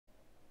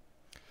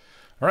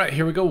All right,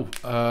 here we go.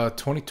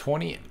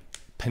 2020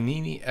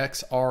 Panini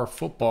XR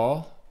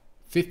Football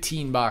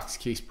 15-box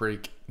case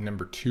break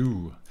number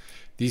 2.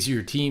 These are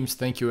your teams.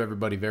 Thank you,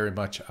 everybody, very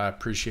much. I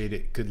appreciate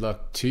it. Good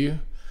luck to you.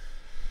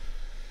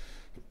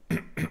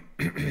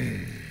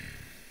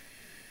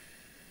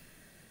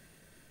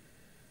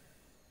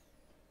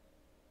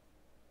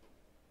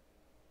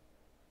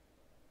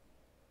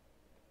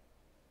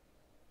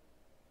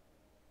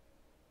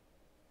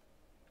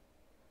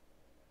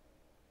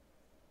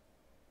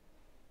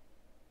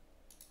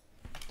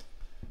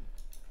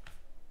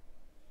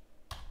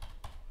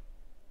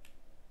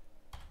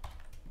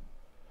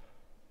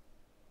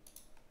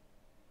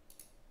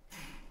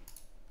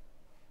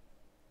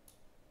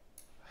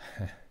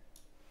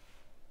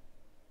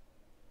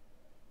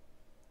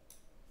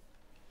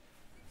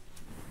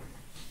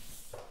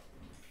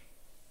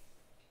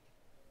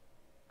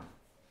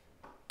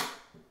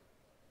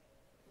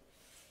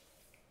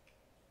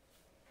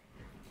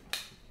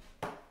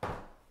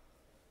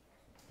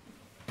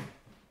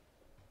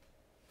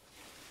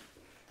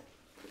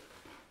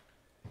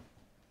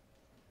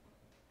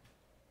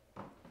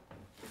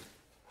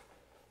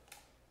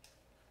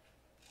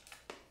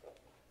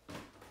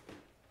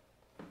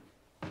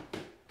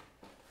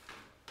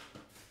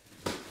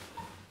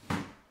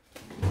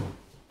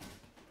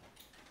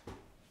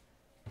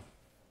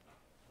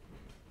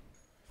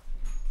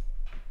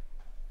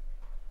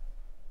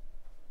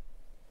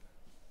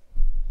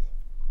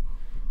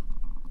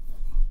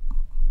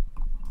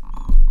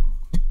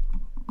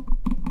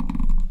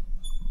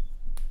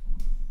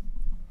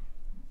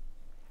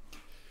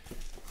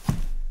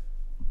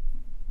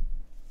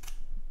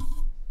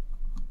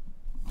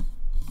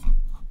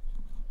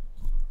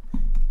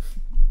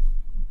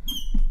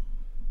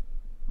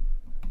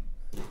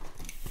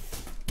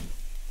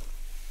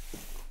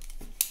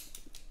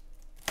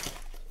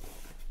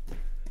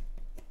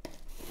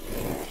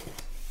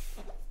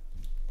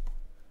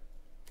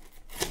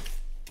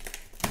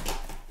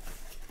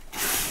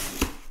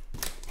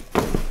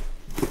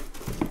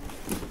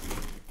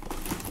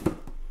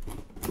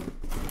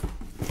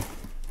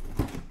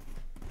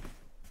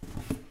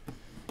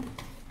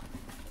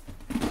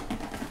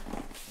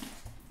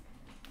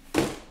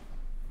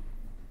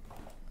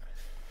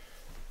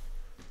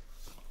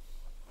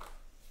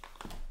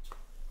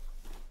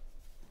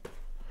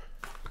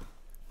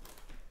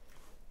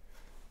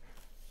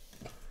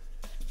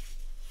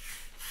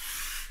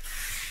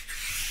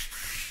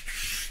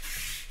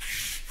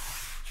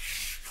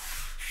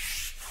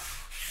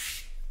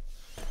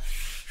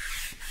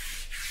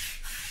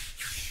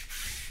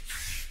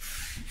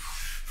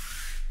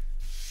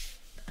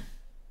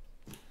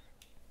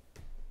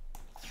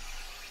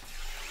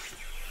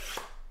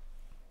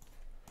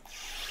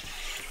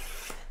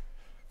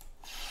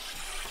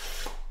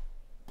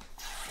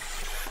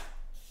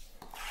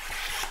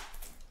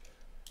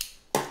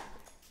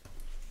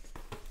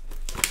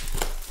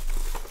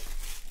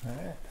 All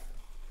right,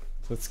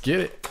 let's get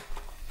it.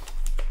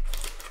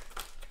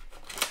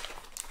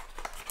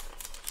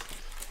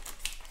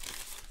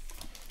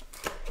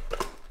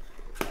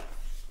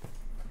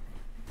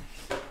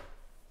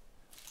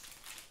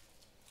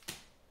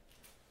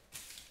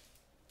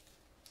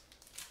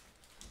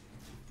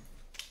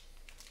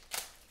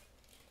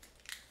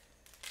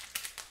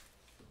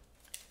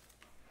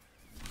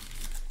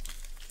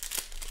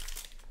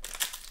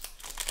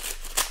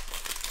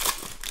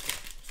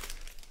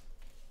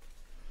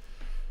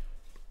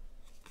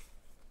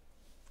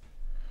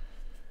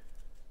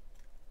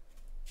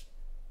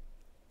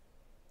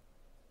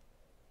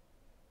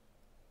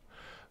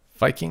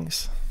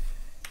 Vikings,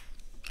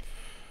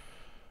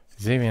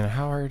 Xavier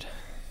Howard,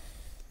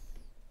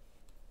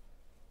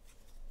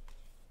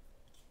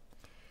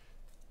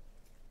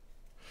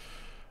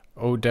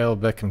 Odell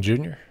Beckham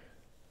Jr.,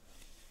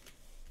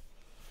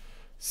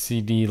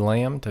 CD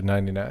Lamb to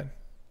 99,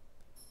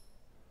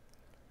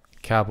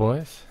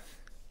 Cowboys,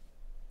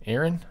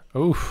 Aaron,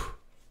 oof,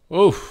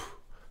 oof,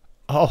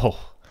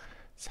 oh,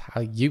 that's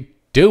how you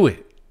do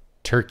it,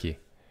 Turkey.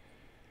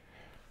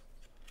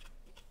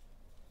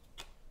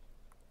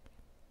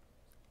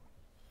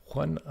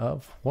 One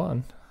of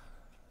one.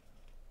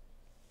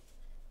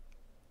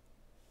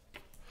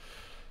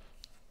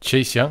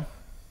 Chase Young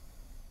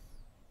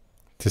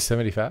to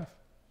 75.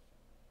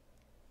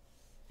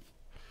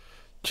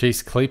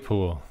 Chase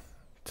Claypool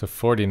to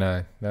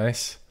 49.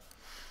 Nice.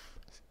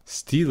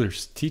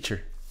 Steelers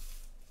teacher.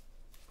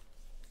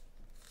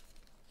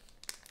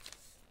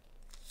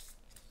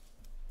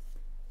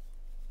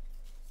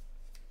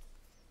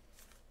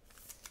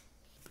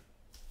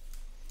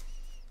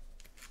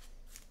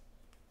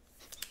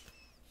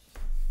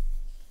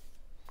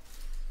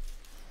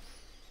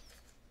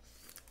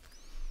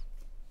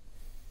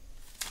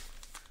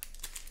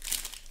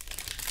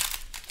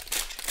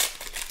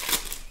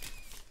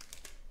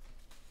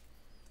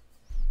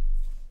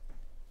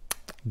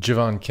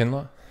 Javon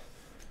Kinlaw,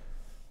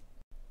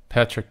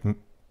 Patrick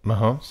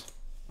Mahomes,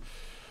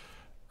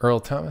 Earl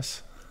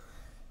Thomas,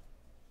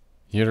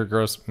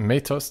 Gross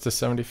Matos to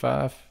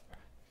 75,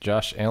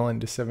 Josh Allen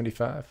to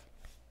 75,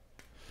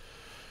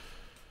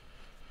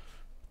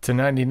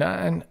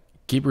 299,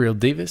 Gabriel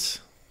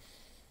Davis.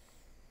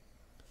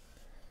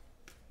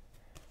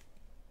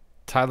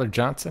 Tyler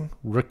Johnson,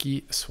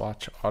 rookie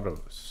swatch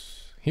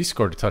autos. He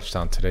scored a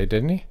touchdown today,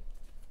 didn't he?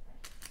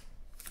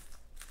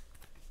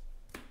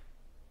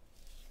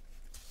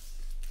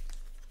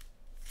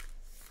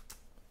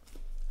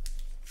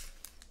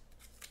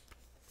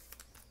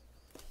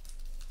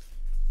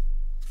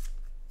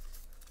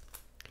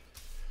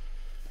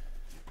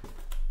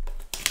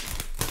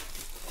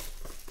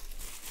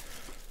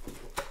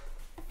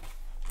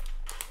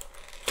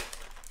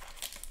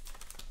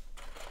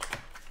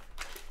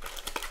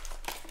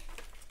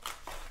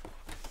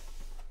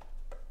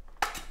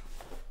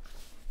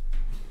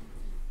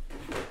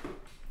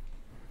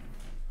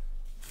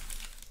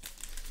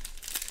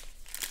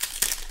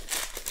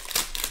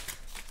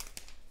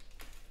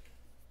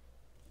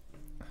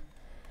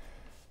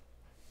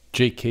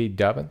 J.K.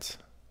 Dobbins,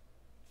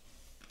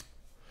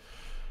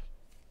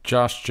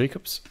 Josh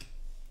Jacobs,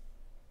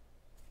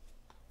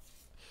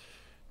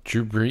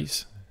 Drew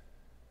Brees,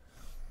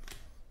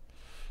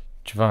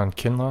 Javon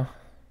Kinlaw,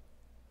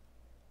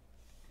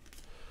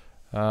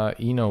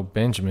 Eno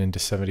Benjamin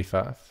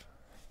 /75.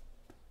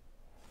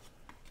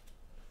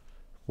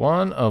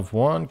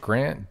 1/1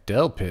 Grant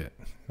Delpit.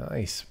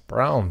 Nice.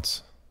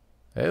 Browns.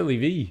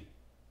 LEV.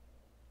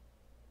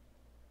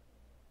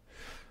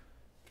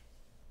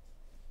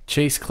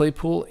 Chase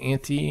Claypool,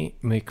 Anthony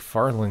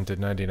McFarland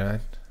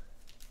 /99.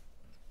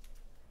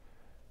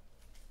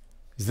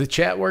 Is the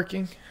chat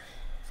working?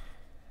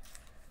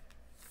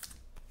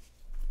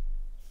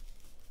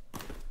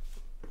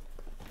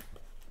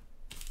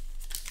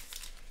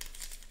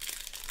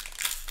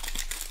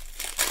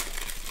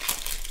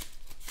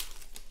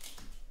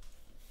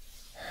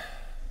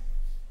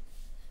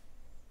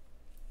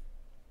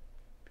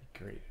 Be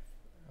great if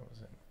I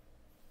wasn't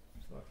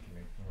fucking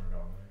ignored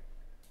all night.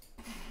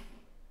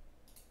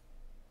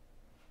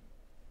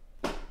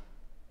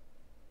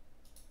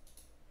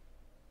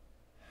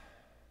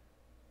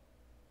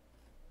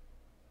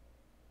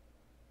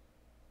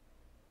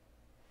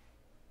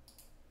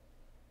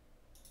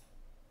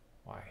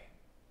 Why?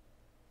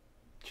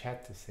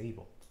 Chat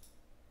disabled.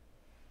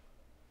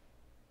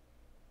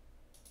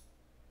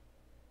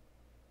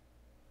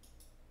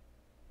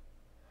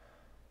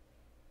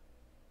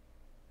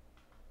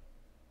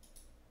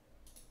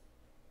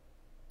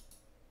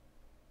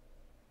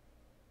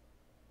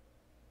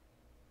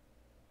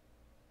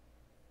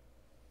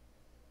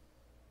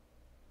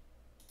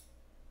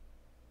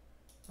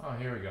 Oh,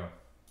 here we go.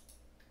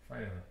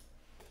 Finally.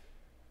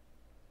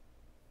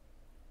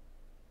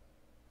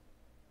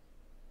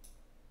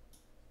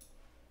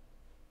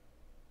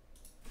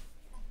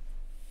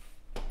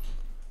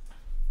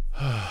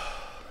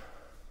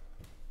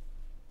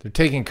 They're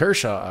taking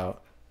Kershaw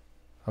out.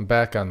 I'm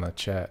back on the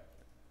chat.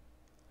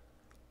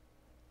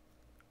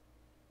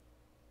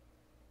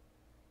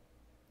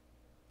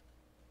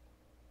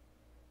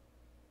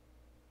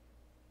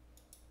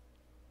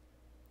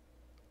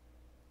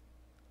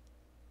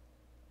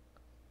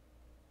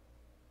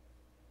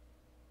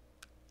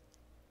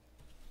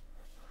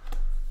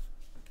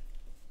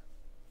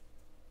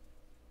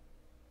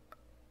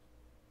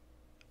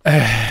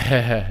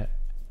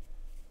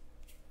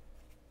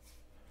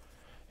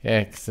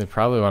 Yeah, because they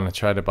probably want to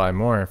try to buy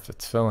more if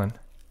it's filling.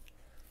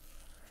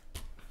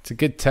 It's a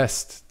good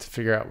test to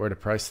figure out where to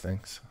price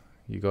things.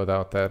 You go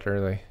out that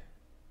early.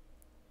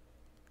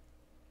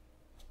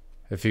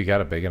 If you got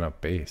a big enough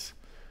base.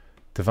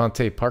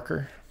 Devontae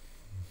Parker.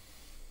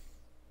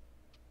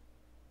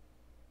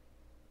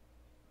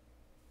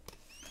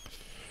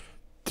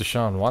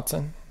 Deshaun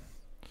Watson.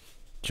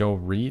 Joe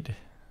Reed.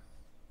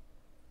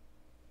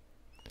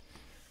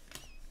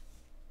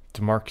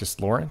 DeMarcus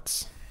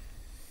Lawrence.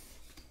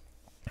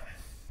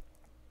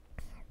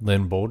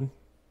 Lynn Bowden.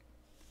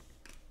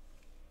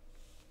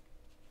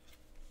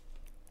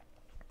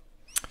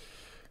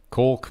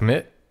 Cole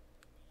Kmet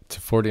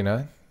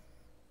 /49.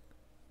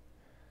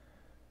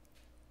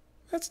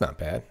 That's not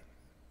bad.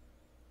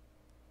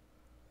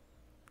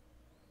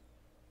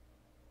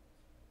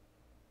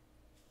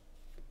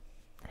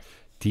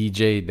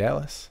 DJ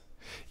Dallas.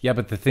 Yeah,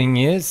 but the thing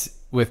is,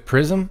 with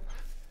Prism,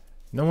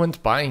 no one's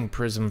buying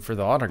Prism for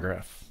the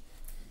autograph.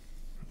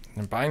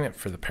 They're buying it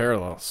for the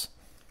parallels.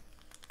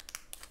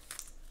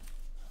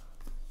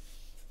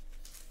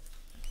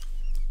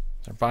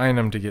 They're buying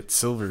them to get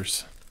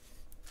silvers.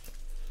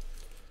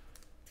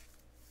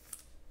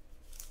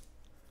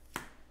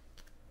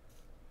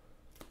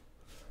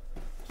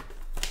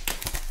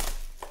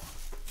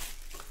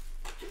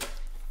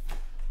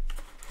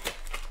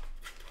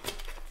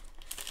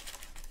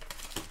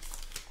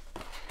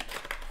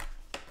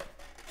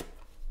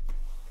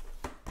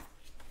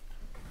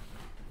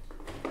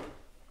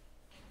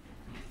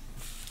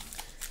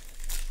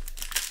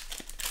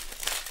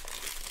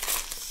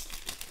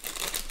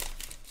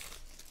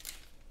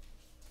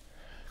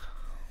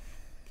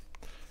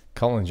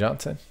 Colin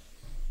Johnson.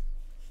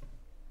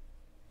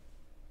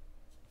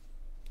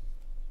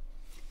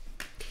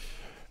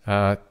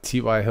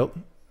 T.Y.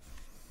 Hilton.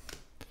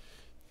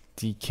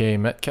 DK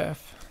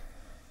Metcalf.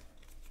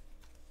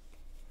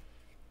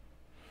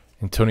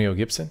 Antonio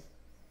Gibson.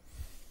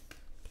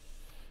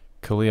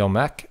 Khalil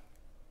Mack.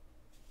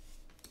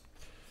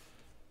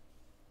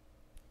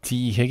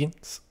 T.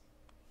 Higgins.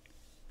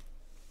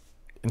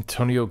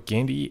 Antonio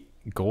Gandy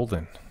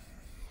Golden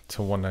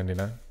to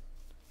 199.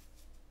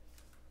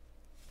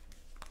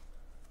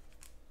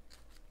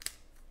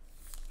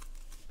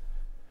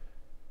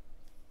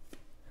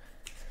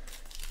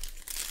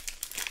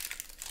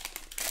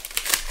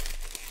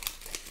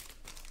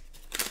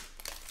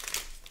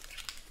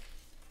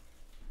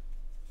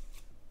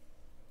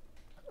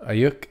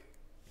 Ayuk.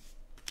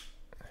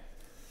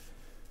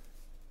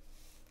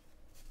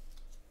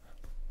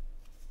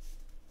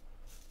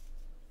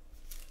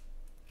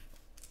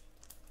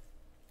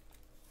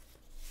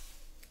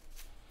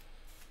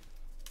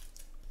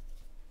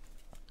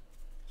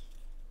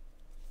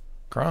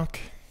 Gronk.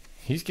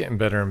 He's getting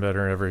better and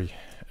better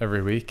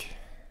every week.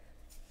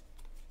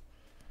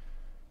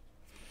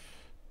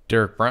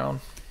 Derek Brown.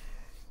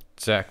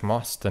 Zach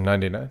Moss to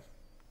 99.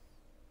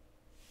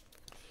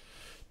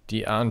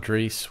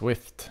 DeAndre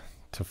Swift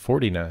to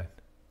 49.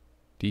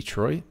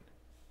 Detroit.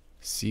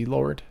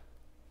 C-Lord.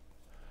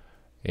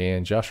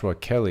 And Joshua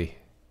Kelly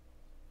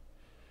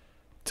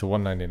to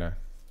 199.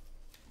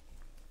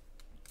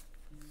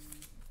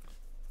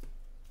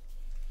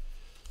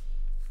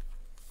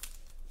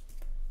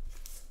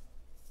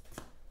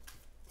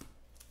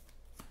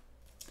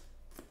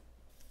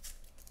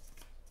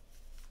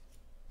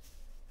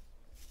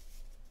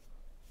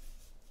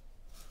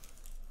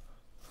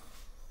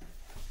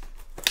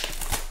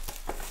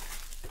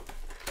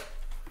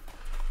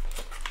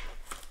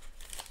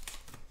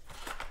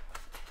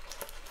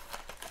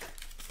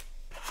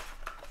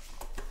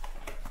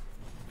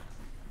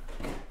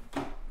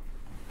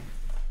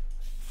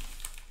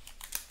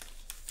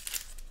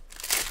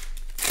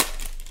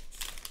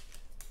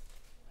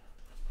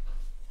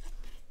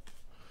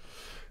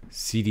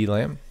 CeeDee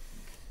Lamb.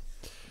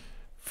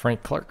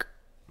 Frank Clark.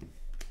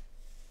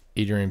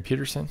 Adrian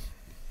Peterson.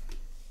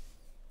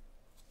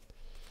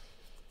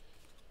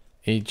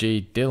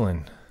 A.J.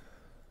 Dillon.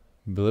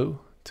 Blue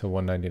to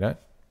 199.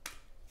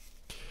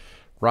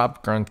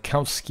 Rob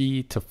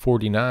Gronkowski to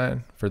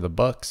 49 for the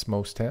Bucks,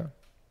 Mostown.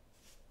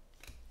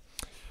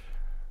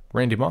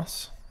 Randy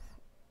Moss.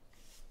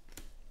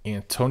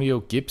 Antonio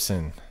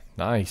Gibson.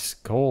 Nice.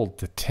 Gold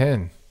to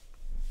 10.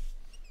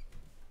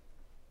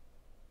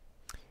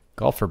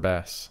 Golfer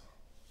Bass.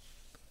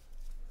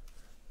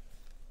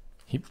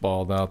 He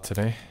balled out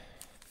today.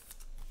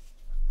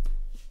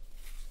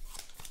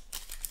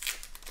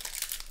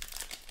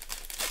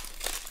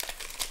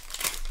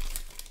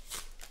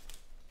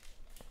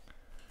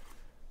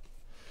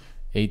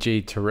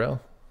 AJ Terrell.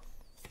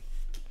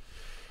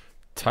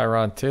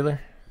 Tyrod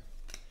Taylor.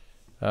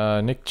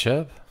 Nick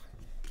Chubb.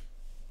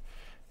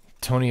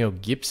 Antonio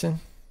Gibson.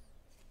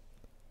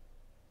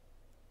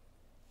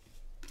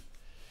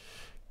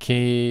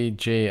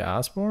 KJ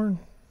Osborne.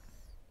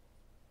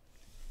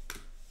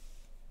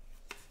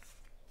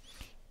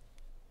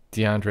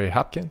 DeAndre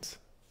Hopkins.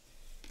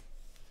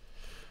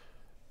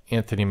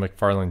 Anthony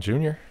McFarland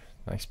Jr.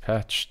 Nice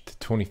patch to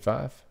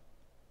 25.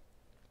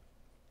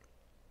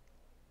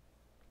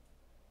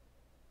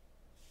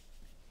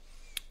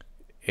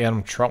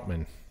 Adam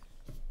Troutman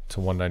to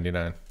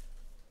 199.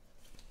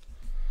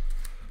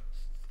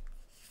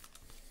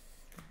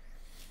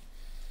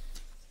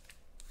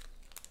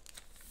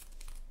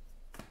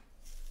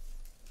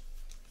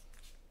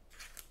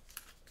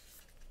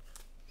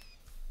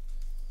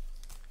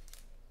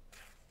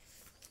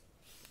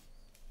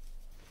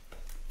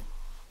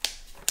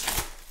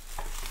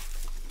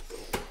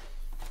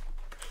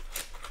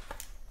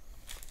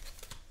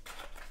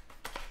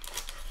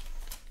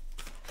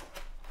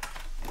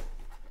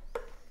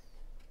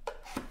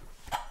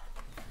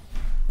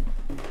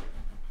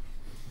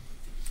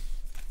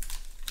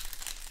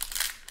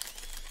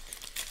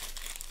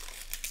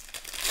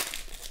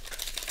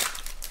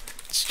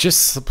 It's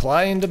just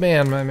supply and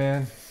demand, my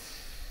man.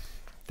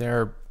 There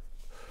are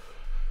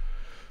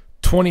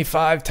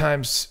 25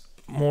 times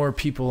more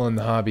people in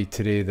the hobby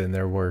today than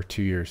there were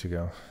 2 years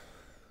ago.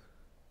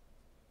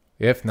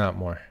 If not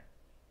more.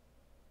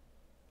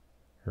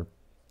 Or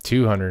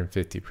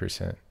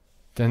 250%.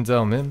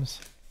 Denzel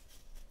Mims.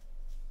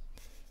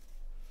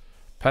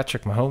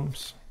 Patrick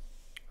Mahomes.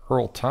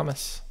 Earl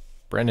Thomas.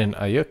 Brandon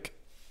Ayuk.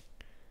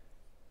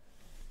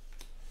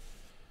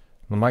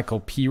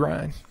 Michael P.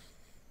 Ryan.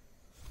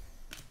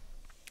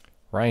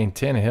 Ryan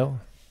Tannehill.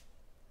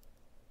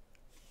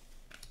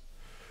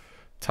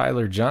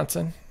 Tyler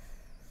Johnson.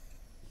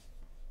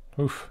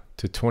 Oof,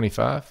 to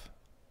 25.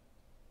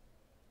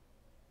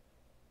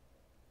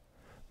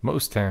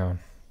 Mostown.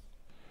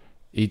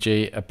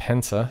 EJ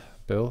Apensa,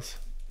 Bills.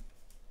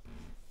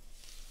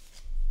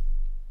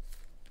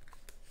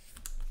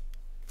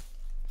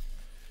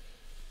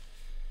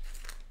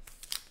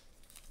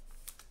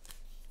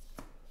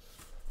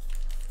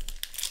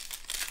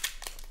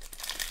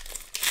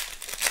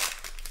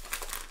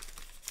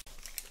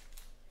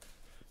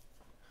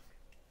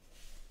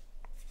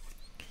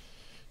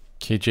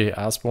 KJ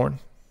Osborne.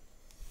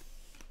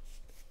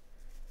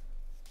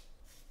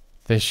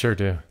 They sure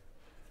do.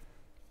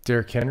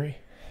 Derrick Henry.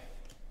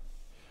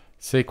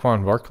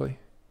 Saquon Barkley.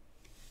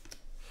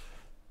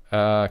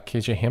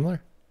 KJ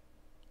Hamler.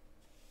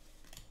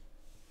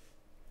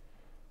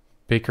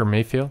 Baker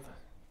Mayfield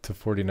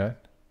 /49.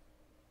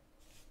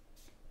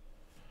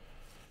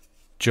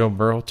 Joe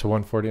Burrow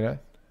 /149.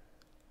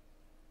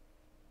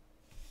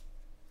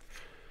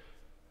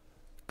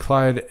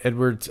 Clyde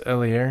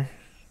Edwards-Helaire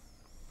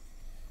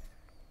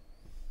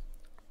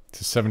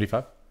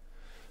 /75.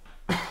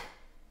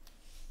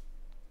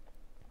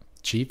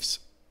 Chiefs.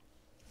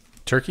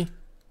 Turkey.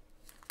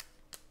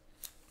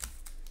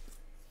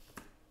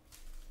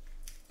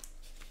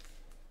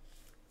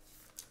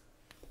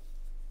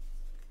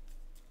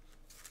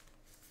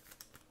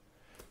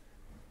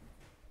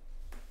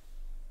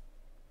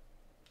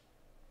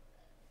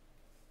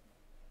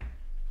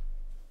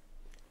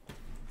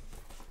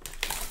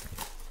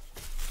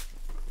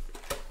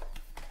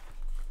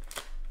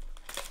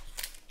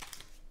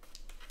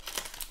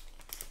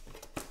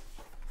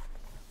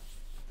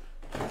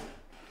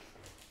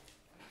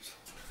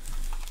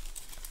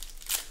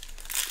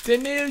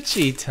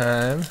 Danucci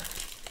time.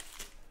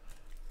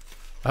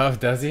 Oh,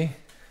 does he?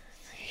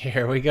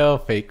 Here we go.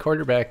 Fake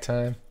quarterback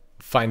time.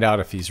 Find out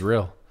if he's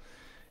real.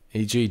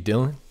 A.J.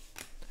 Dillon.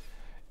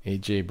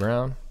 A.J.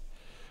 Brown.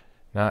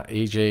 Not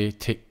A.J.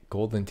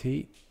 Golden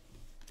Tate.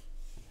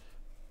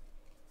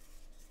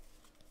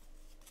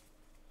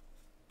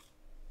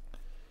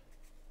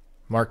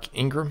 Mark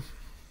Ingram.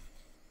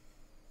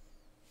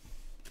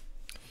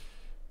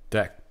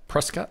 Dak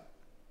Prescott.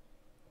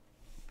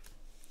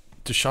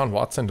 Deshaun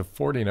Watson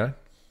 /49.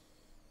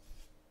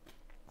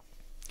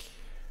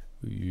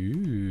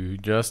 Ooh,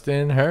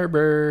 Justin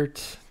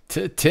Herbert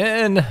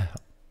 /10.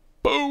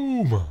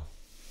 Boom.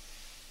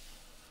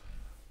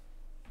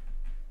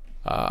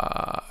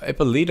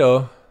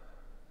 Ippolito.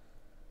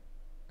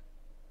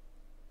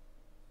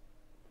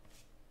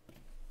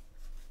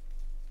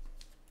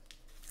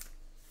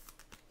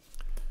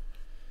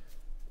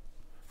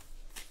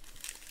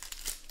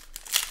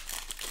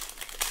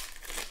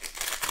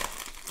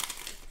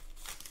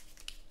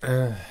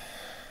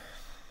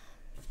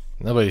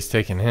 Nobody's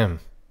taking him.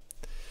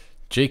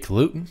 Jake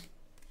Luton.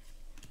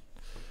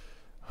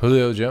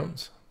 Julio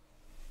Jones.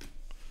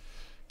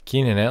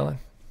 Keenan Allen.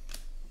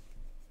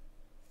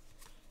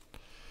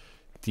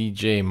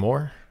 DJ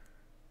Moore.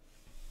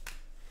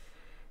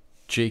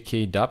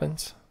 J.K.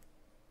 Dobbins.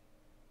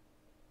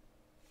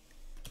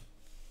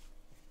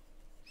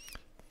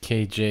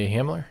 K.J.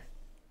 Hamler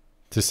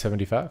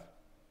 /75.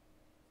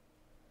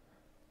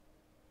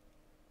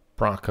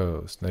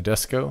 Broncos.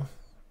 Nadesco.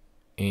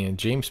 And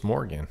James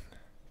Morgan.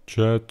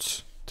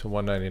 Jets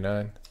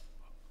 /199.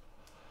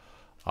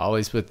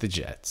 Always with the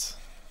Jets.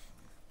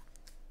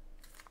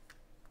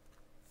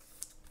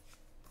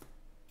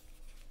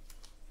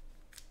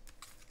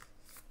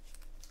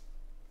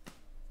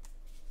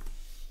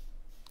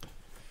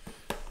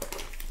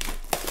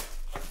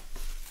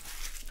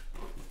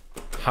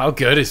 How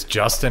good is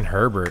Justin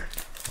Herbert?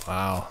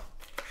 Wow.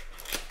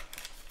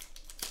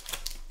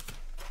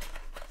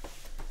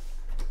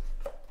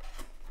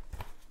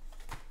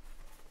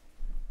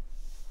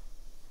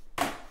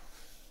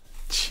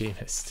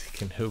 Jameis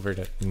can Hoover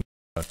to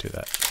don't do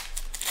that.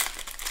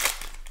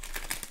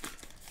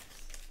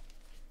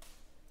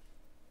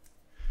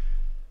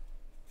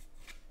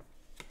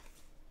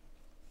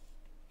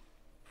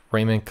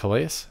 Raymond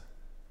Calais.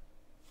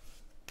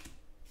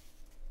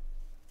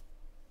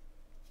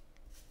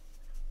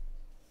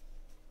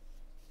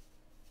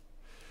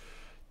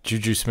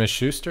 Juju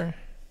Smith-Schuster.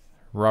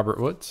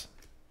 Robert Woods.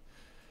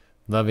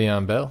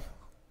 Le'Veon Bell.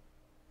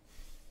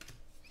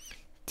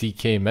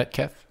 DK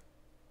Metcalf.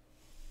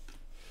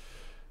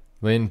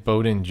 Lynn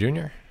Bowden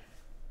Jr.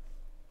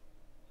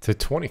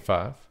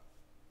 /25.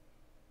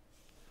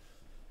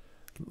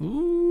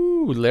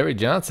 Ooh, Larry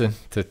Johnson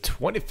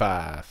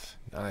 /25.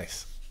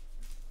 Nice.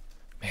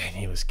 Man,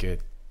 he was good.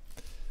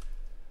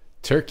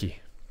 Turkey.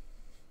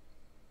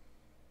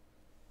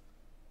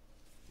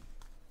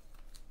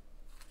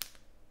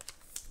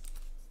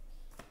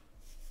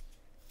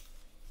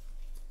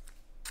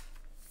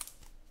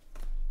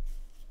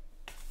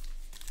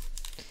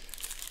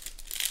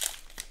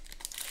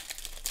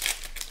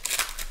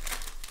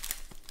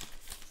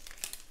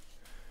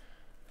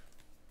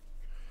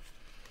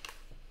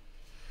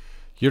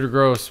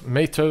 Gross,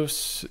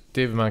 Matos,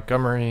 David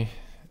Montgomery,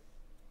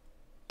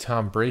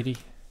 Tom Brady,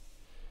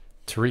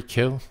 Tariq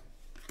Hill,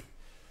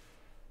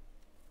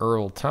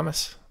 Earl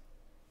Thomas,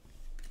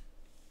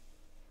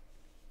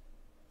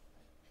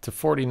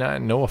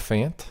 /49, Noah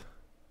Fant,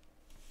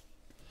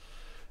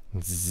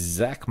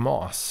 Zach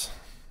Moss,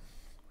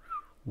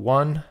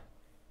 1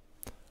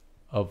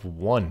 of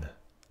 1.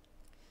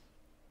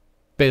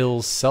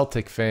 Bills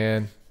Celtic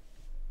fan.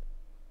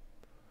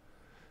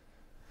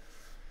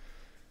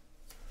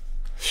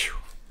 Whew.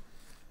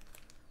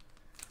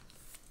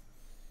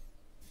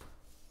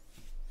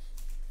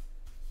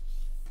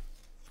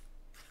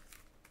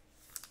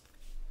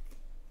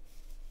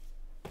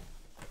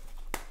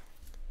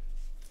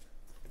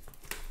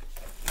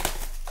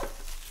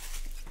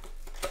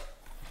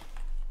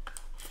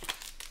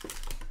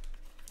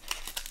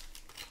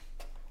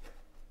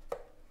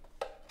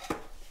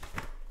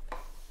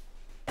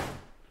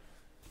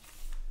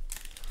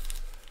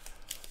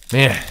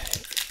 Man,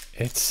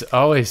 it's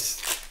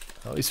always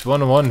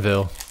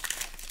 1-1-Ville.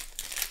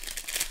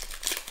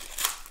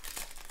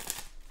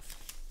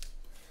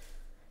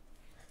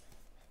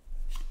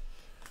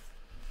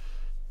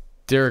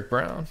 Derek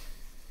Brown,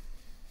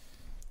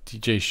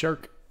 DJ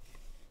Shark,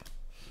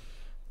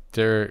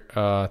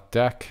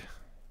 Dak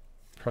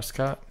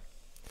Prescott,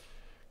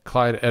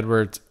 Clyde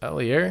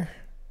Edwards-Helaire,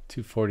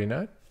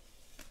 249.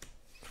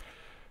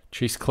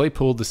 Chase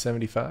Claypool to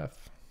 75.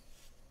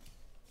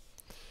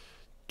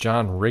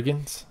 John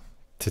Riggins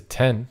to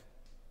 10.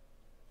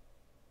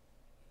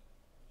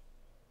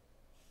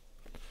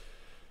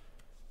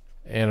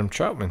 Adam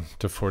Troutman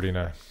to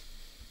 49.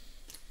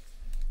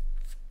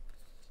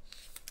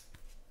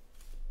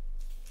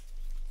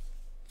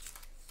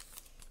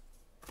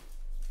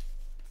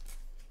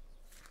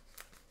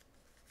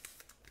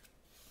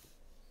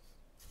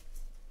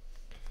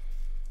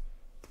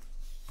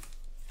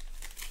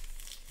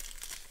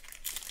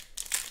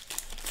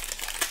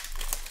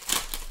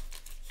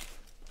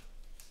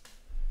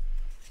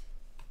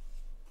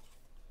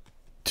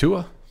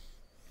 Tua,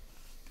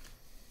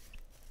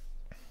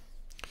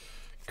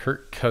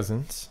 Kirk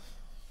Cousins,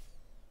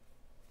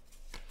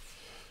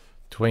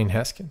 Dwayne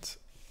Haskins,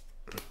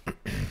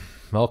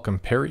 Malcolm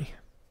Perry,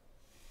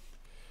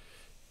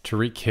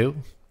 Tariq Hill,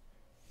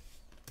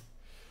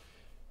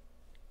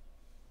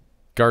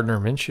 Gardner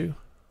Minshew,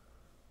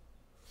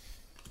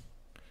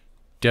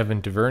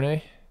 Devin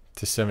DuVernay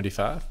to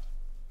 75,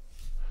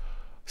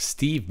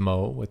 Steve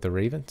Moe with the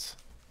Ravens,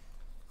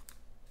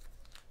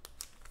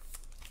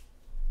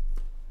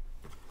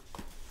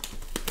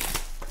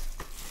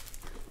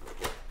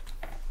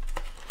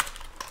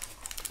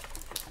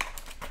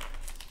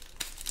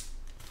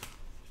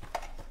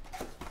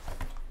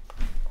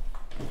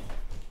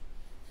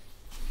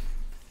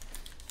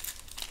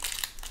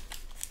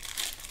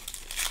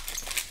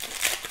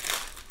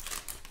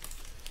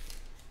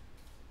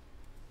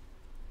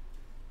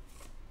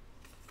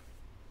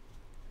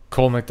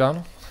 Cole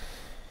McDonald,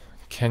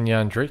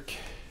 Kenyon Drake,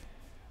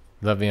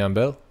 Le'Veon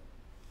Bell,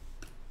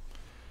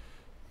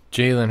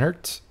 Jalen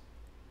Hurts,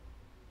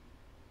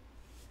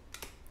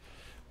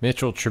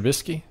 Mitchell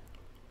Trubisky.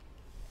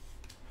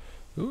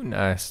 Ooh,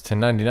 nice. To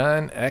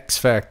 99, X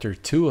Factor,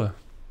 Tua.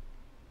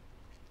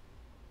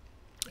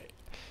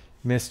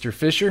 Mr.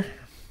 Fisher,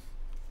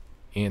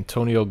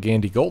 Antonio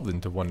Gandy Golden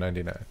to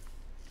 199.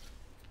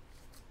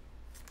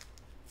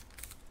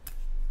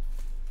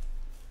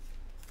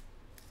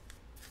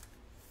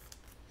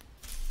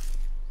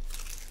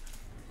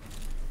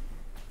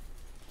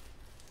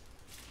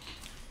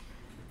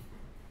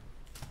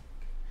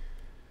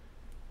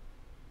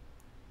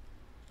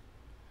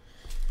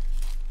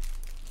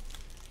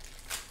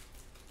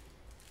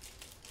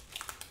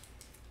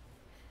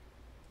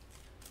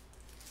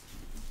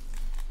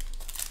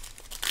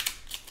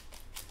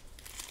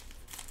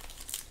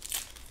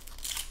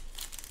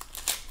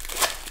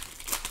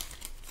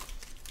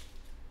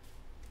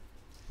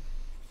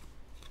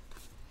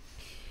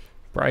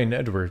 Brian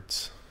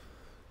Edwards,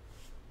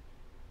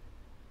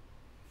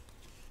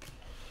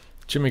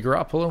 Jimmy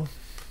Garoppolo,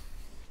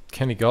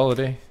 Kenny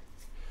Golladay,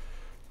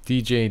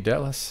 DJ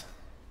Dallas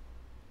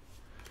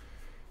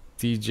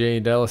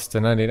to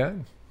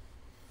 99,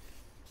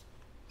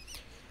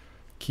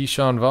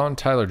 Keyshawn Vaughn,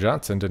 Tyler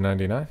Johnson to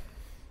 99,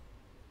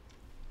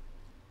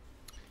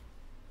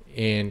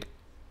 and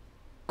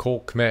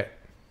Cole Kmet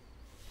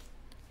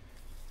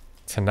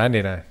to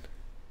 99.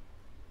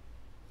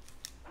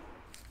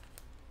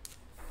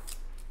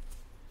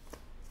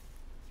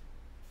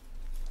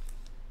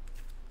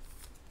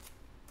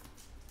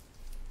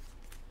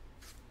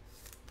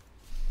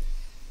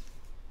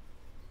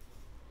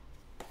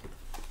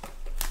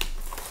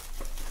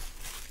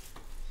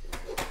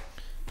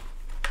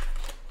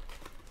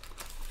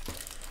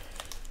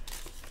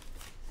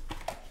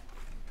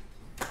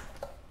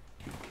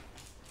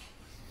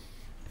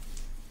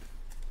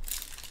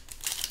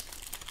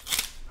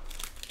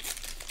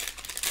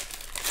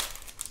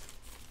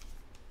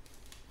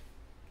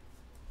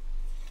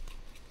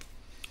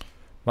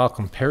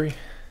 Malcolm Perry,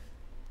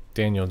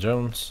 Daniel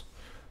Jones,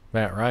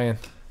 Matt Ryan,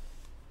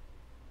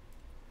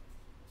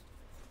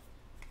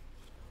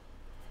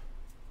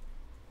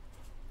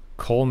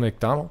 Cole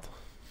McDonald,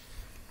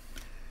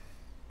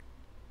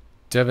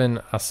 Devin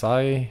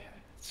Asai,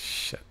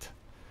 shit,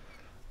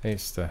 I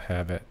used to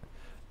have it,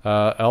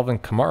 Alvin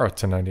Kamara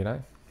to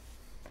 99,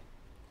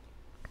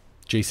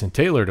 Jason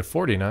Taylor to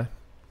 49,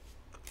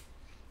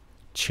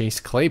 Chase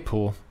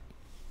Claypool,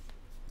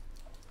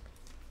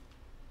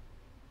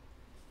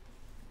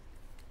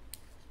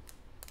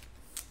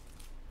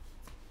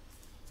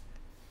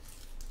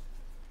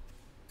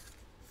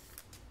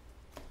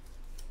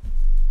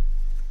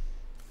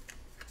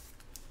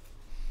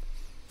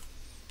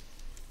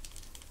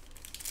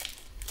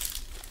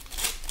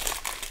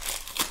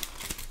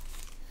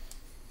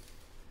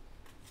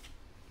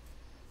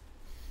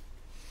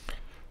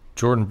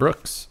 Jordan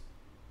Brooks,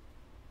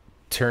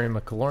 Terry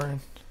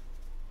McLaurin,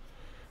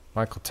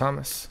 Michael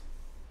Thomas,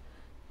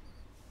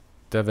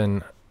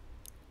 Devin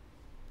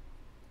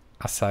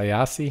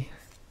Asayasi,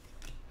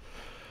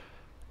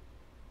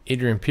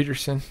 Adrian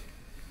Peterson.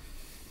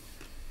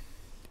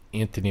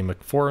 Anthony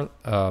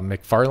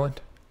McFarland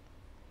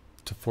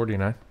to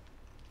 49.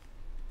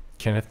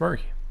 Kenneth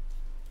Murray.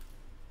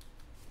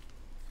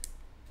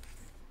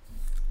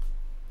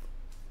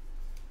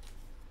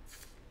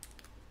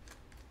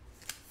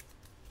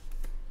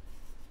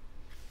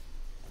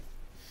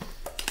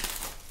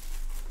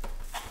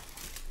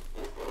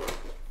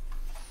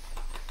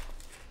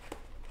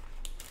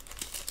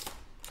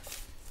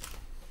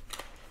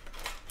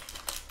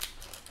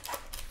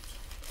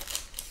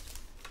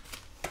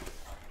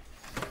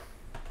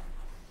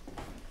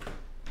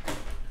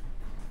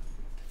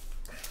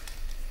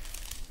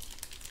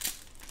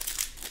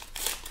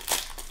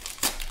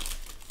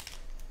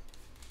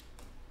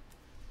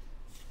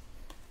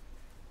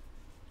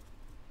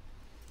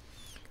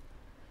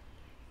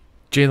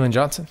 Jalen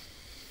Johnson,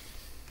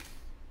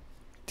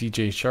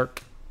 DJ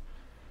Shark,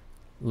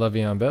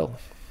 Le'Veon Bell,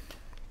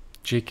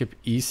 Jacob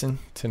Eason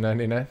to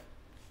 99,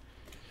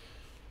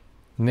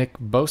 Nick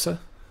Bosa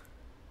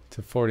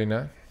to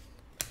 49,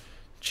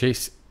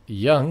 Chase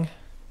Young,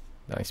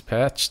 nice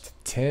patch to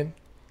 10,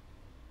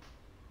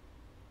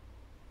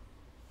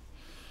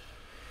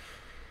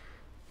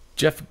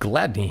 Jeff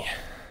Gladney.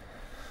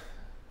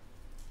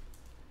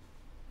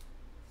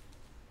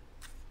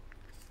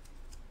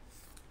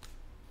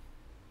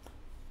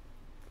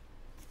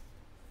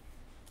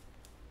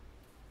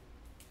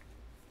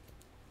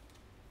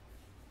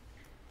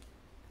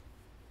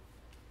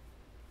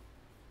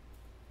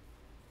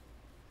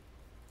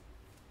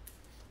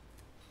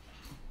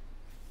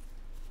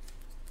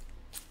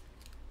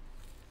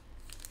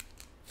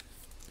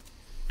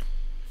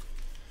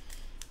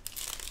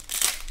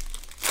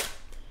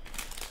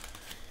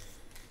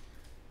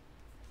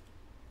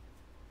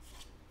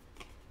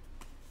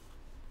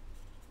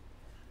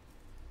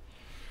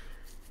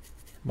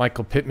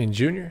 Michael Pittman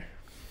Jr.,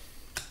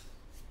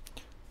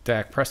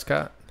 Dak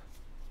Prescott,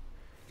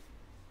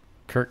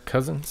 Kirk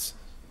Cousins,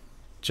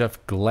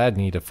 Jeff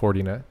Gladney to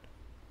 49,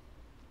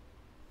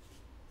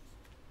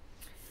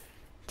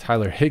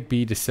 Tyler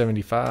Higbee to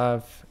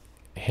 75,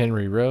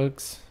 Henry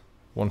Ruggs,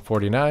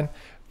 149,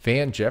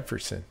 Van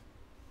Jefferson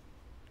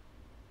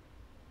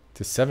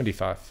to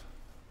 75,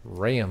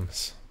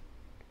 Rams.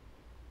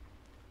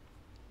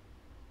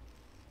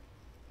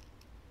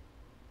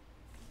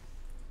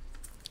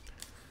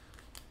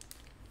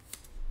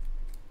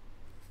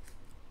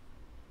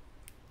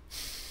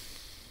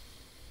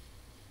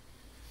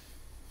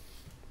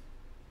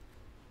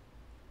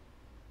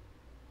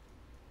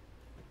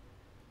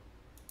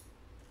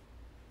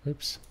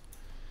 Oops,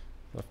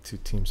 left two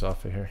teams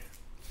off of here.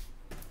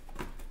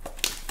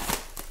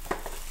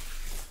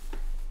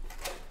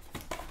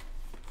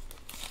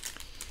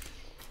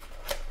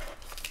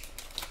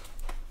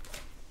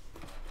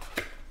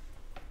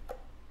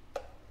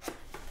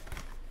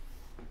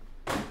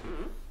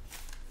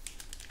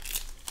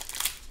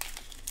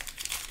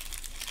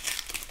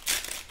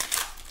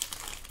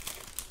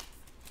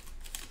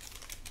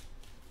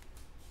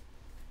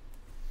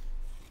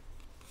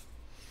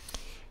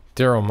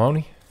 Daryl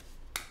Money,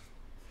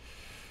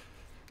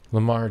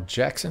 Lamar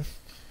Jackson,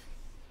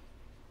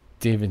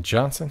 David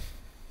Johnson,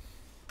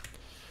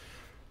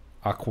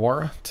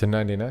 Aquara to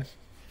 99,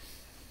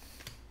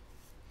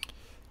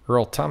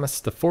 Earl Thomas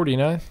to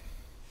 49,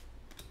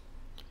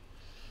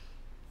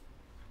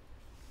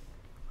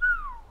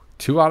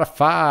 2 out of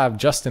 5,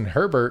 Justin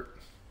Herbert,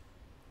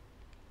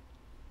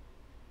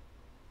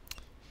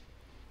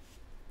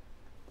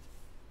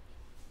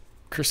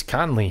 Chris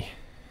Conley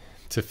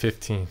to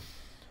 15.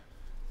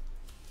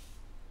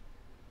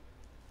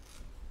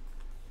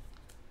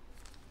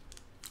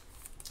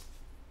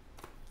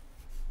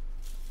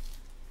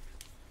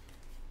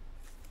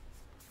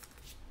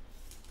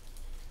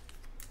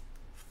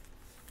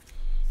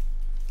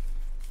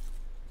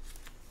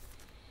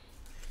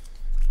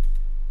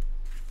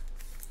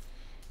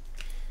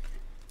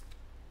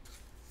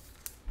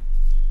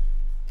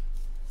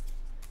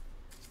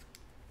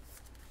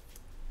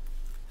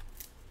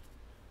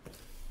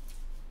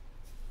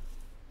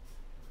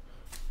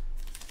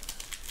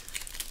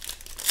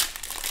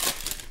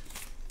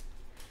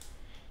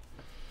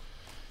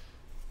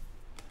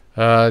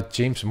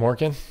 James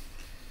Morgan,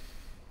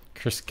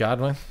 Chris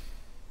Godwin,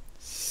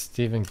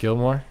 Stephen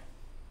Gilmore,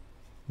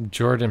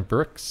 Jordan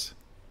Brooks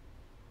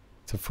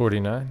to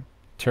 49,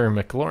 Terry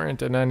McLaurin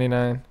to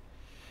 99,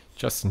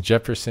 Justin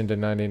Jefferson to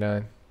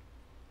 99,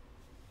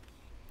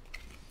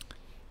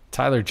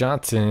 Tyler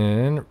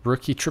Johnson,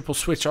 rookie triple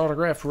switch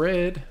autograph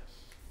red,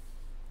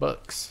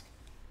 Bucks.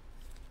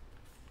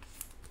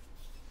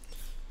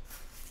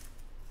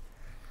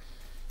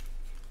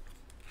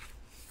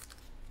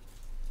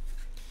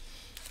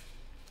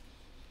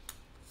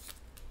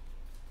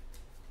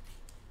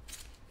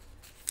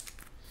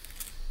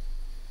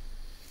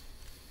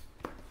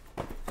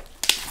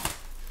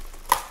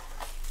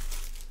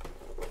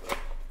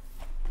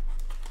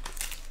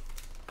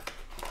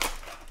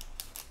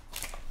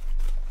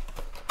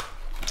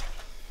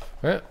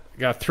 Well,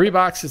 got 3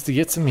 boxes to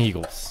get some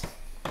Eagles.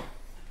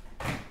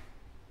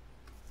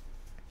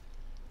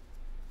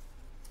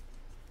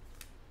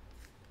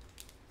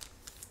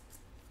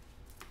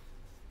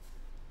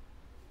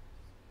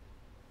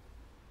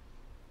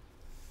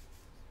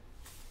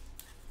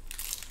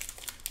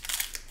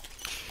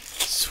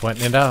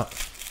 Sweating it out.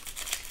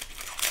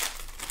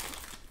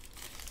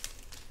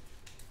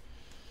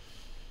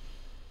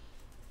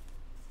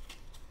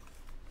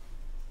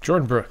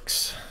 Jordan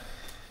Brooks.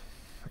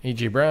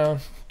 A.J. Brown.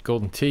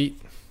 Golden Tate.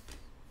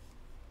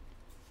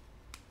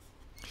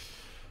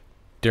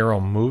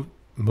 Daryl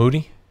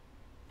Moody.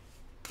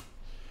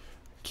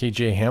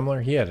 K.J.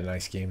 Hamler. He had a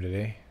nice game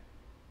today.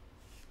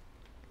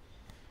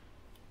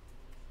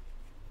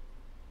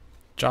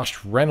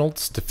 Josh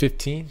Reynolds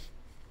 /15.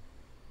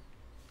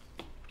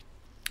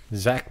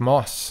 Zach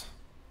Moss.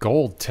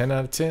 Gold. 10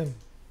 out of 10.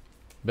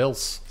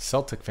 Bills.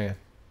 Celtic fan.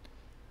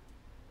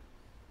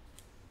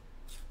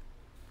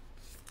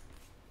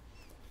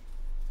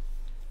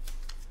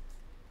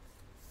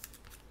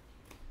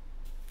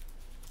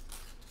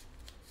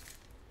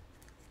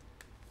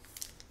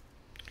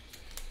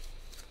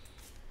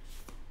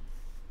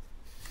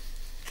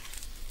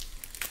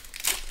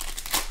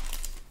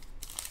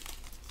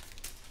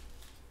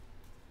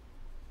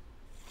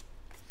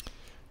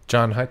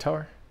 John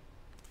Hightower.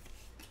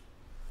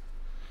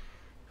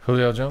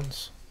 Julio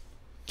Jones.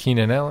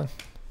 Keenan Allen.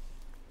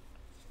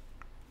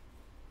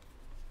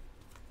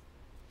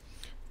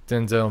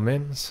 Denzel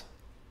Mims.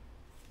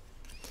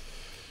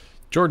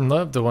 Jordan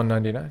Love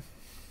 /199.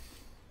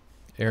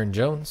 Aaron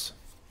Jones.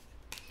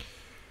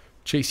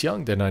 Chase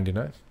Young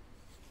 /99.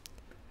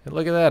 And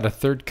look at that, a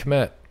third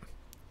commit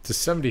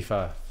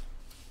 /75.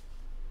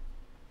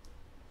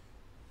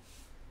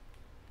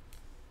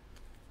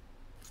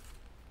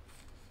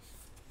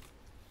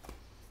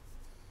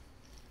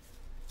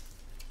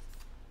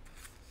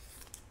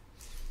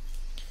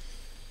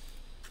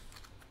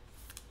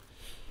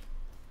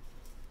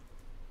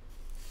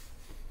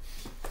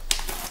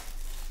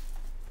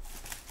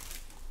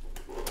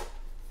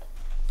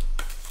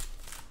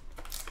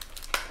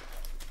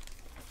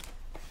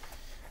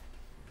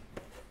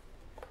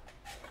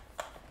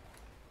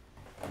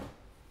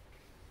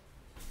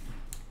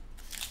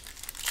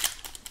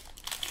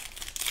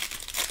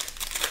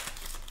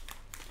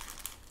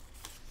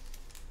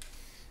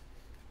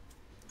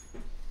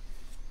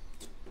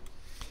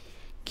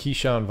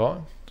 Keyshawn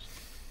Vaughn.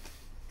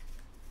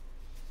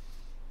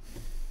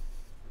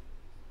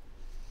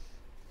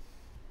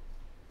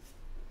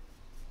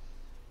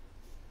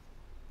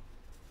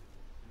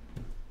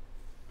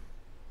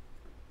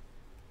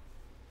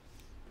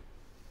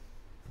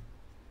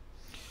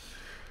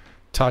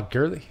 Todd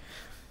Gurley.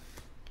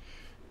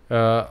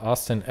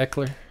 Austin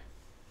Eckler.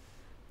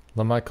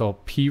 LaMichael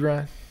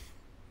Pirine.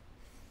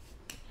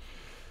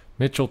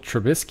 Mitchell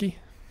Trubisky.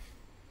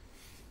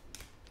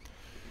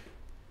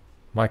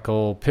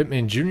 Michael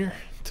Pittman Jr.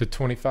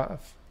 /25.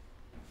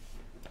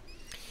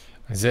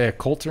 Isaiah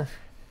Coulter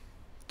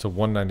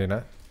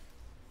 /199.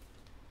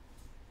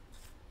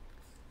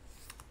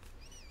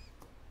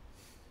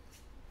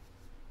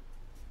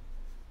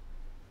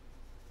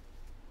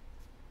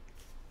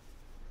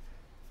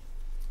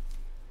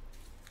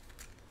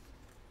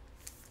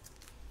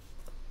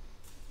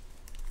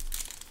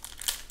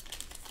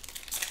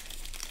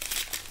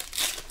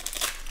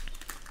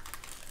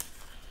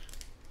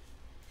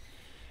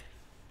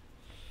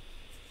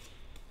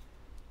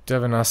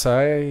 Devin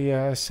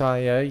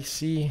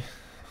Asiasi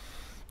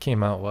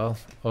came out well.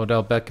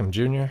 Odell Beckham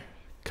Jr.,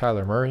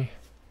 Kyler Murray,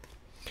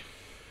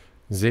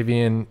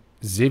 Xavier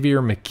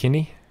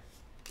McKinney,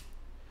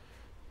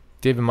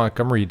 David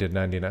Montgomery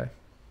 /99,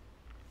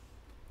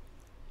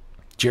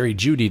 Jerry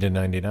Jeudy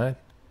 /99,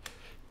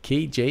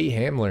 KJ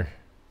Hamler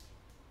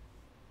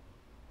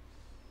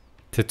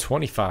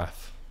 /25,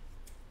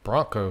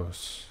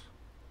 Broncos,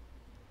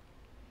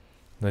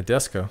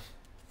 Nadesco.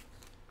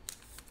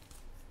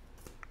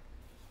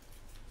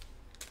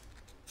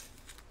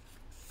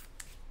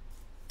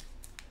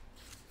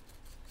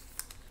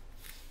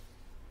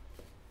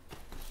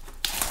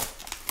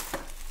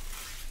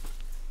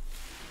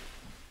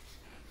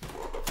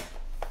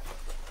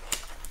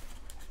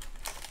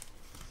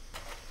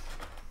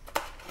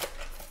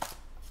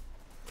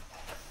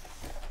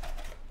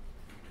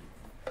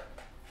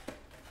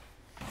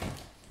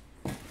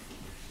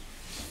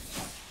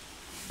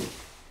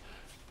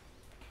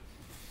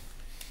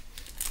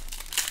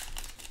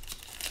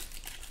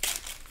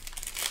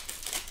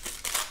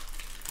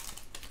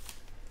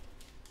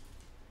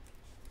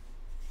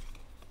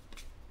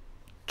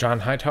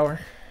 John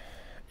Hightower,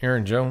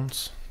 Aaron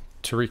Jones,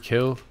 Tariq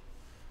Hill,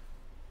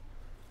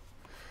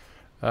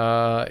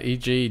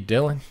 A.J.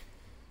 Dillon,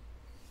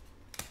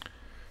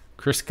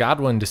 Chris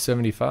Godwin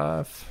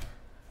 /75,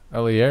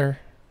 Elier,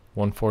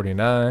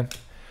 149,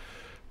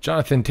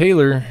 Jonathan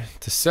Taylor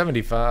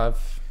 /75.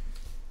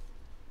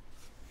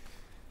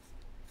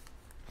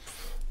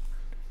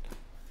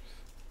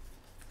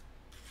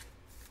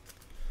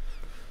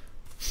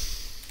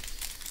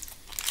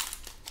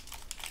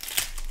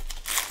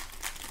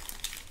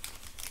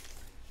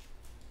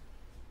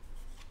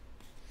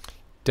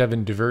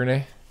 Devin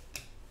Duvernay,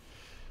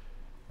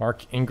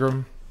 Mark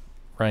Ingram,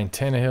 Ryan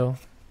Tannehill,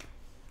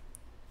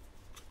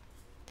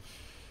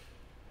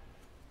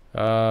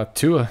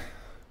 Tua,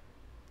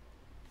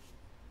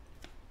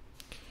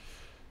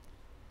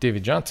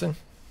 David Johnson,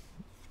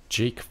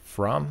 Jake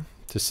Fromm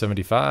to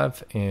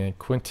 75, and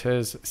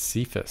Quintez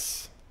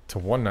Cephas to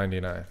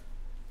 199.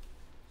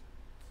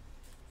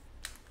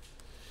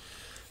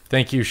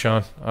 Thank you,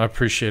 Sean. I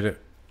appreciate it.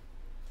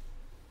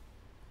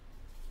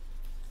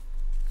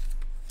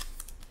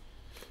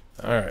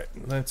 All right,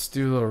 let's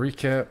do a little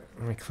recap.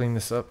 Let me clean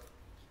this up,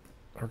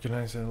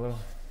 organize it a little.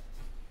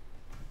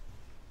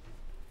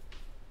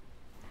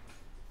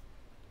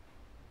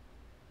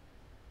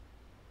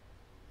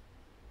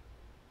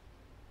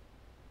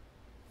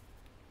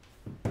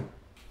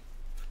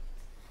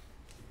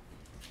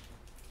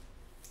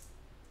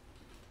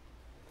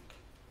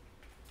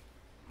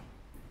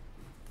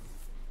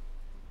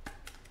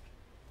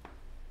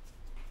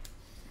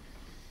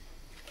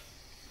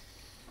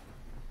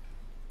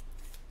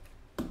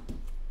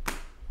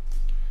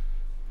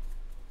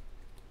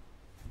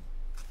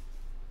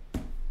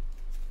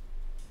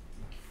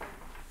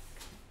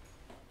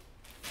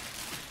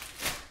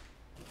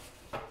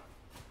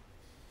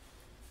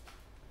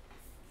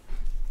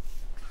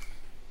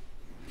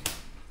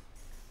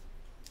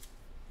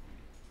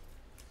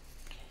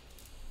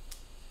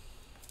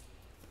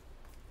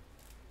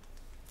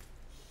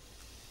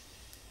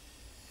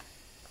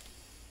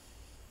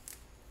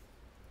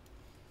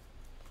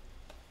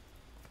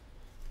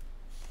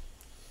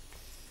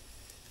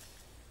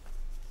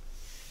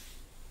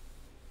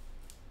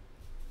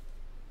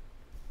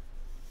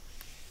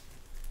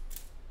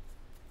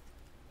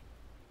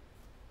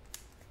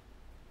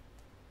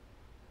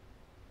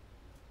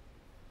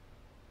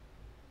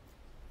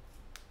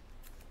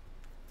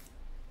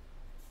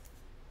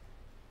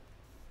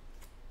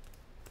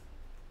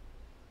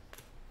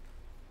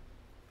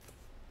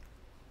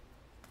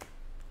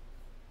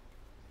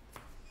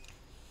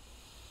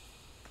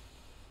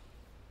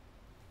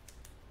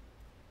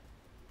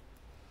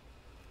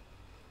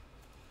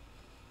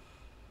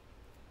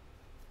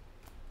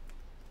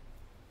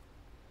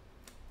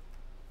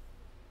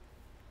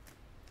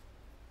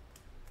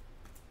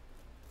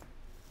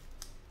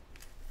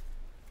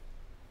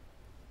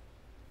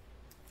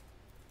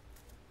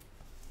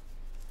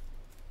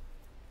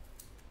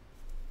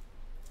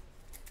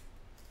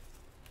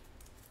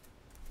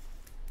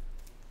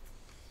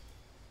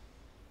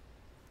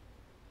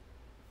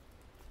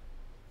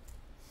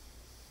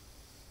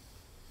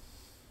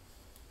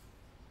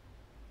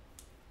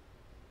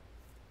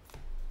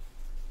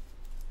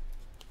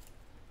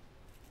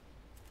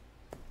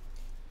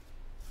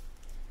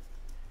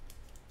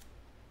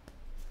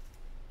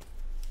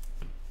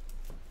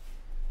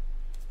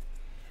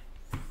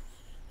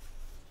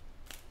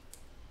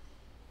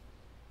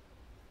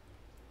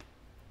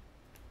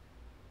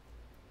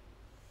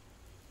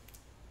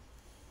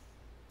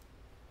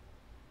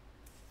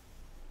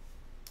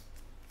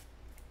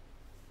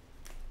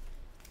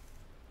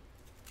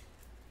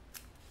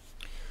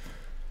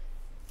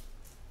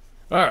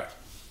 All right,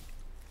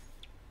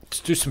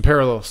 let's do some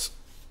parallels.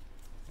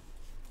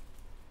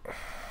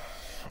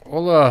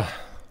 Well,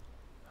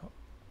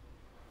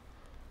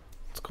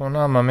 what's going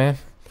on, my man?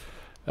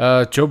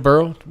 Joe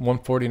Burrow,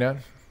 149.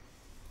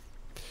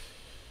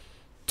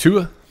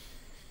 Tua,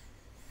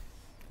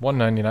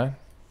 199.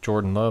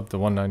 Jordan Love, the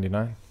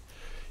 199.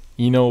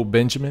 Eno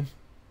Benjamin.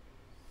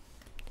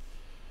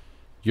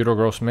 Yuro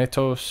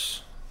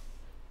Gross-Matos.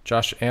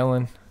 Josh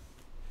Allen.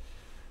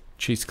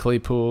 Chase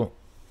Claypool.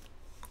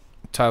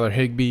 Tyler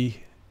Higbee.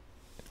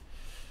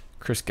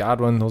 Chris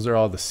Godwin. Those are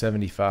all the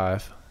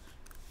 75.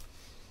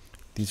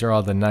 These are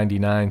all the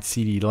 99.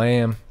 CeeDee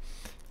Lamb.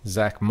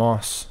 Zach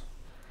Moss.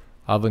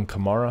 Alvin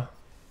Kamara.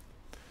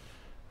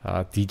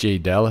 DJ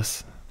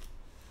Dallas.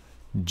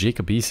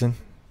 Jacob Eason.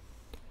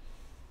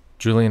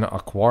 Julian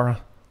Aquara.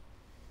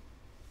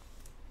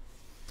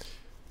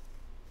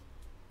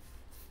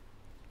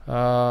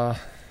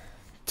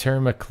 Terry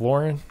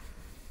McLaurin.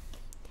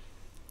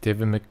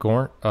 David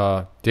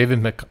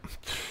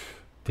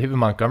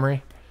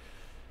Montgomery.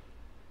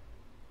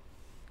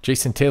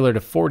 Jason Taylor to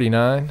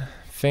 49.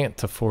 Fant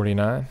to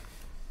 49.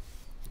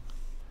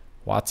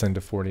 Watson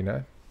to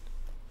 49.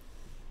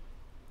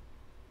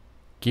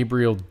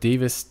 Gabriel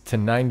Davis to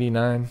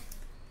 99.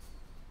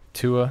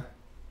 Tua.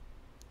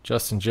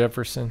 Justin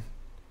Jefferson.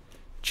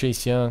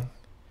 Chase Young.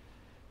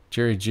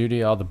 Jerry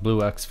Jeudy. All the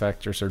blue X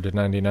Factors are to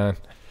 99.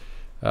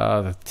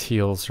 The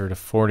teals are to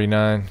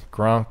 49.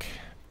 Gronk.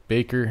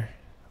 Baker.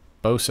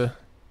 Bosa.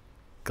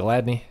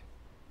 Gladney.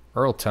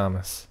 Earl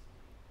Thomas.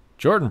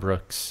 Jordan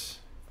Brooks.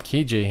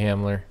 KJ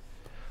Hamler.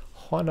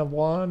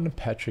 Juan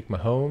Patrick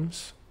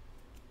Mahomes.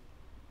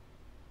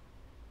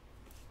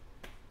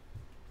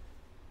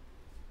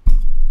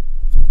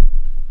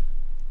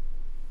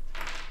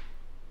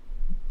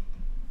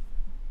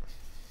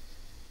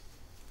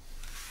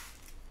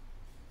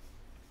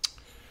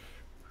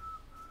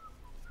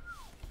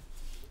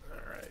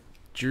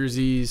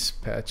 Jerseys,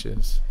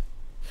 patches.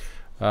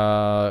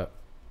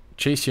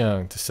 Chase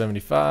Young to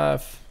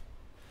 75.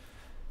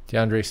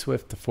 DeAndre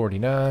Swift to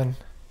 49.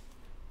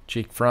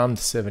 Jake Fromm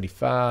to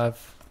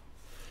 75.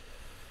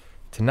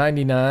 To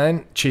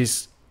 99,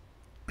 Chase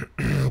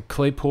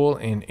Claypool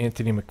and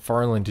Anthony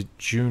McFarland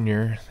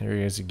Jr. There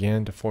he is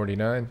again to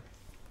 49.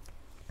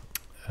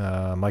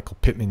 Michael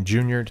Pittman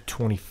Jr. to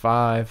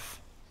 25.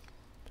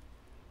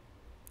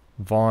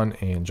 Vaughn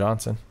and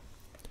Johnson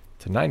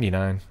to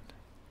 99.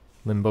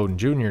 Lynn Bowden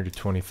Jr. to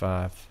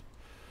 25.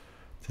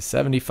 To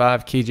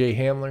 75, KJ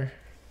Hamler.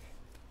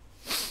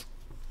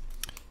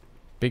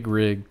 Big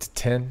Rig to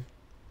 10.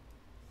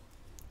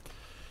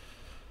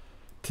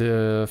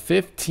 To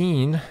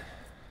 15,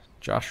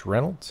 Josh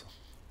Reynolds.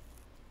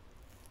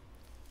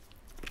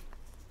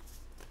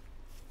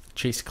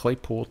 Chase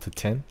Claypool to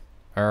 10.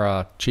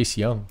 Or Chase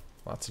Young.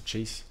 Lots of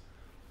Chase.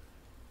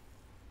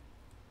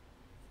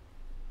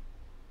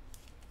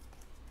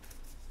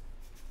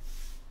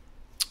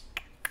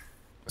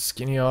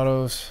 Skinny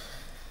autos.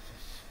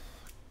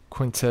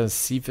 Quintez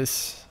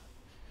Cephas.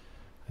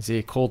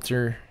 Isaiah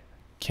Coulter.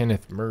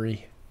 Kenneth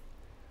Murray.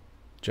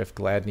 Jeff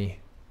Gladney.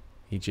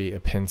 AJ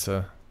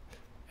Epinsa.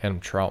 Adam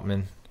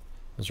Troutman.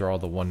 Those are all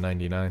the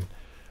 199.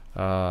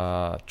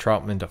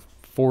 Troutman to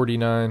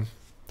 49.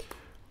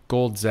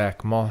 Gold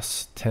Zach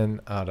Moss,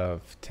 10 out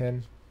of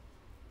 10.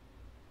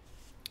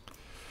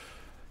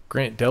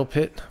 Grant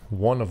Delpit,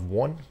 1 of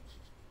 1.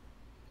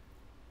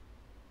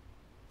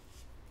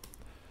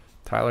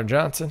 Tyler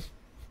Johnson,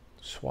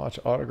 swatch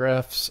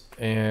autographs.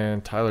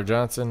 And Tyler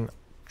Johnson,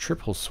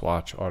 triple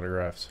swatch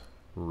autographs.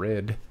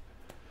 Red.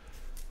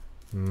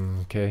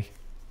 Okay.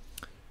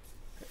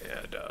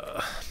 And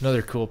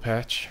another cool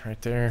patch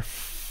right there.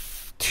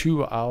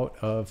 2 out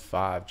of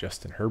 5,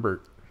 Justin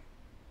Herbert.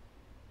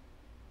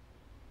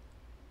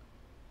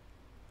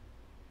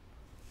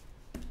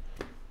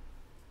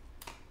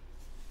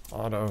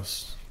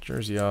 Autos,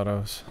 jersey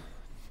autos.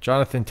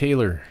 Jonathan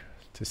Taylor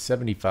to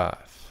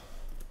 75.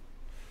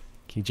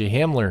 KJ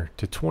Hamler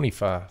to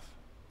 25.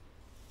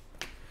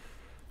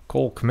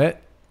 Cole Kmet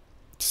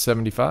to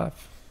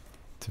 75.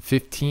 To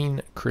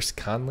 15, Chris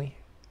Conley.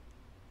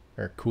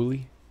 Or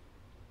Cooley.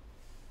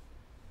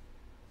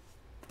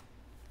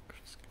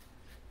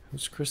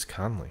 Who's Chris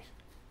Conley?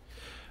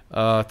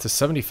 To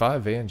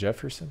 75, Van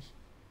Jefferson.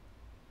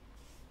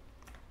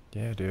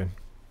 Yeah, dude.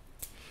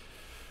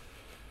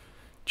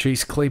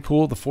 Chase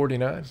Claypool to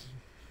 49.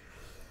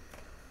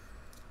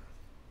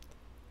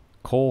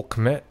 Cole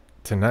Kmet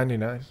to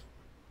 99.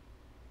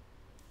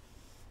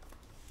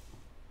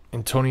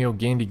 Antonio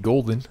Gandy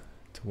Golden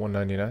to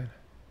 199.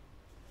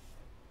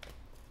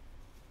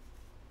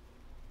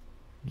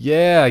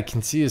 Yeah, I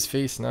can see his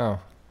face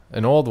now.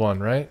 An old one,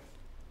 right?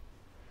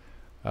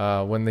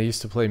 When they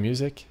used to play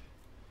music.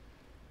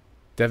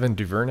 Devin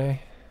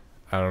Duvernay.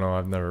 I don't know.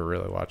 I've never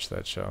really watched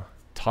that show.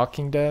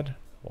 Talking Dead?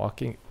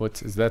 Walking?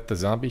 Is that the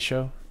zombie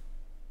show?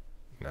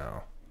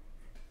 No.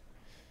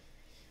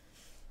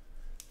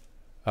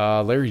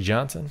 Larry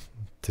Johnson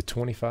to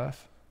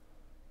 25.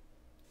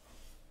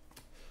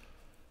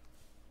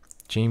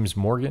 James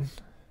Morgan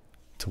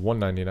to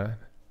 199.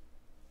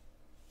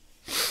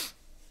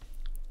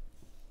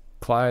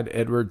 Clyde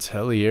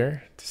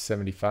Edwards-Helaire to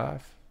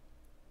 75.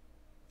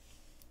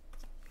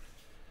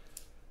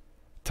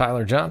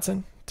 Tyler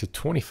Johnson to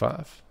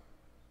 25.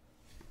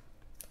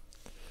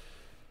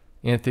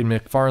 Anthony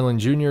McFarland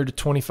Jr. to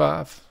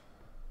 25.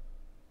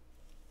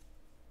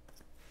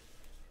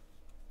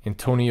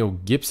 Antonio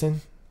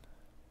Gibson.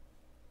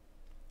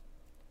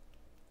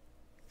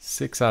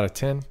 6 out of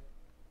 10.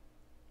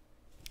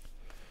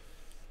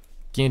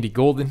 Gandy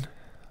Golden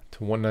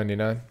to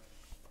 199.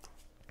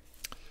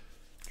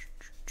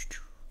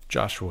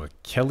 Joshua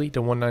Kelly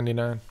to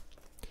 199.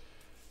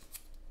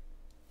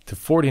 To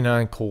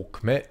 49, Cole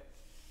Kmet.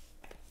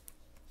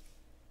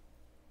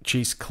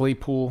 Chase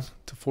Claypool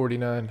to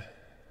 49.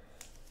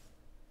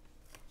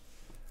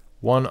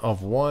 1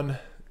 of 1,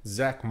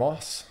 Zach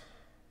Moss.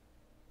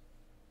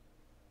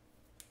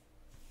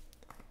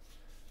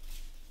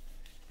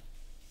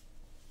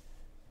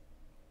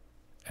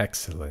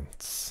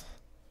 Excellence.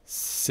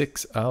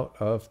 6 out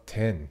of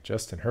 10,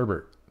 Justin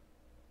Herbert.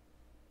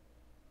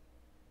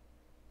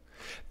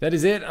 That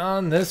is it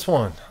on this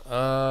one.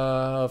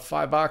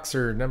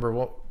 5-boxer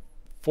number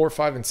 4,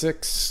 5, and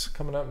 6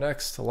 coming up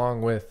next,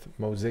 along with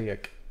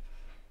Mosaic.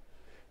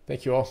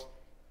 Thank you all.